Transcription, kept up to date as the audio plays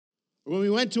When we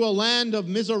went to a land of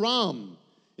Mizoram,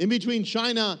 in between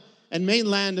China and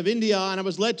mainland of India, and I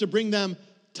was led to bring them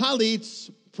talits,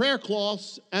 prayer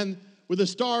cloths, and with a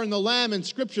star and the lamb and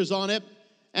scriptures on it,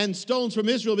 and stones from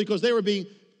Israel, because they were being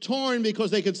torn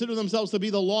because they considered themselves to be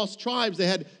the lost tribes. They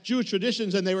had Jewish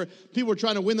traditions, and people were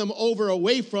trying to win them over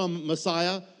away from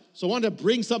Messiah. So I wanted to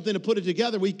bring something to put it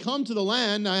together. We come to the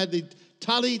land. I had the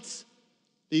talits,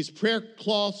 these prayer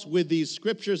cloths with these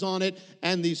scriptures on it,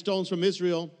 and these stones from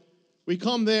Israel. We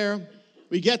come there.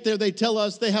 We get there. They tell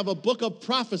us they have a book of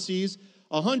prophecies,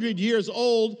 100 years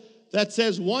old, that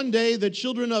says one day the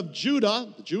children of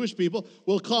Judah, the Jewish people,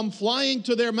 will come flying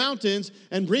to their mountains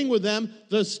and bring with them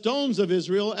the stones of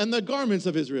Israel and the garments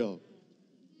of Israel.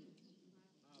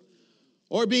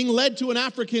 Or being led to an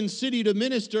African city to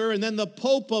minister, and then the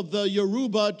Pope of the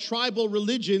Yoruba tribal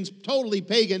religions, totally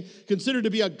pagan, considered to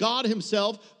be a god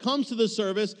himself, comes to the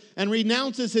service and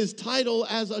renounces his title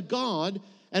as a god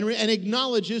and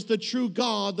acknowledges the true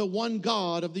God, the one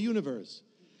God of the universe.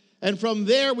 And from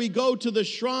there, we go to the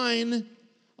shrine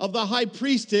of the high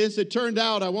priestess. It turned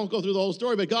out, I won't go through the whole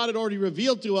story, but God had already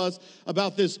revealed to us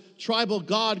about this tribal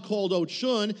god called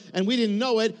Ochun, and we didn't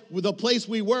know it. The place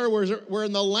we we're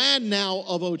in the land now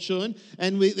of Ochun,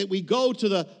 and we go to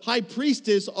the high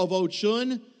priestess of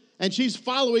Ochun, and she's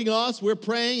following us. We're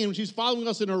praying, and she's following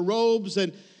us in her robes,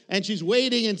 and she's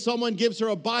waiting, and someone gives her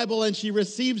a Bible, and she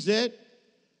receives it.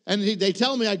 And they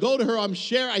tell me, I go to her, I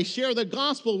share the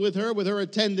gospel with her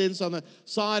attendants on the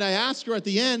side. I ask her at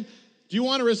the end, do you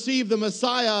want to receive the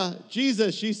Messiah,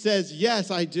 Jesus? She says, yes,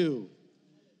 I do.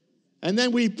 And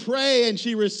then we pray and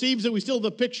she receives it. We still have the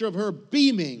picture of her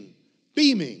beaming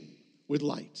with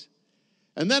light.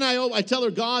 And then I tell her,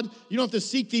 God, you don't have to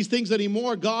seek these things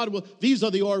anymore. These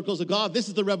are the oracles of God. This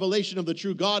is the revelation of the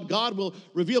true God. God will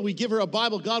reveal. We give her a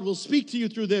Bible. God will speak to you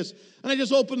through this. And I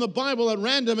just open the Bible at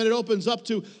random, and it opens up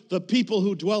to the people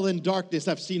who dwell in darkness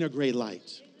have seen a great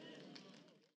light.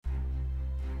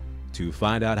 To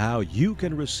find out how you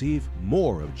can receive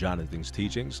more of Jonathan's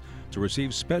teachings, to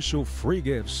receive special free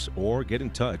gifts, or get in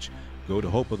touch, go to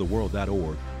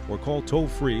hopeoftheworld.org or call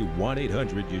toll-free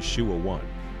 1-800-YESHUA-1.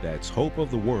 That's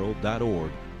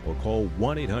hopeoftheworld.org or call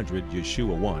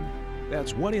 1-800-YESHUA-1.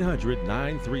 That's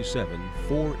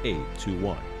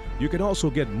 1-800-937-4821. You can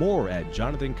also get more at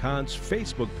Jonathan Cahn's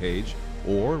Facebook page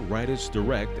or write us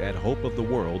direct at Hope of the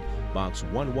World, Box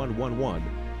 1111,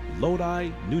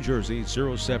 Lodi, New Jersey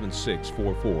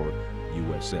 07644,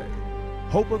 USA.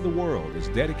 Hope of the World is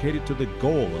dedicated to the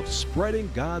goal of spreading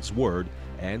God's Word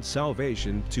and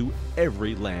salvation to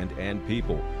every land and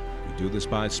people. We do this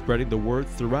by spreading the word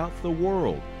throughout the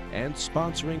world and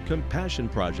sponsoring compassion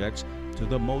projects to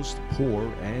the most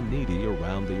poor and needy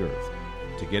around the earth.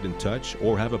 To get in touch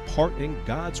or have a part in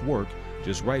God's work,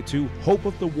 just write to Hope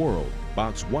of the World,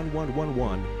 Box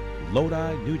 1111,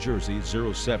 Lodi, New Jersey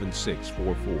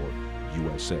 07644,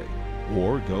 USA.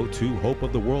 Or go to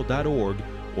hopeoftheworld.org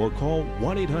or call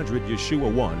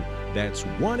 1-800-YESHUA-1. That's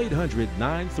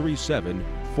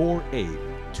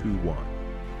 1-800-937-4821.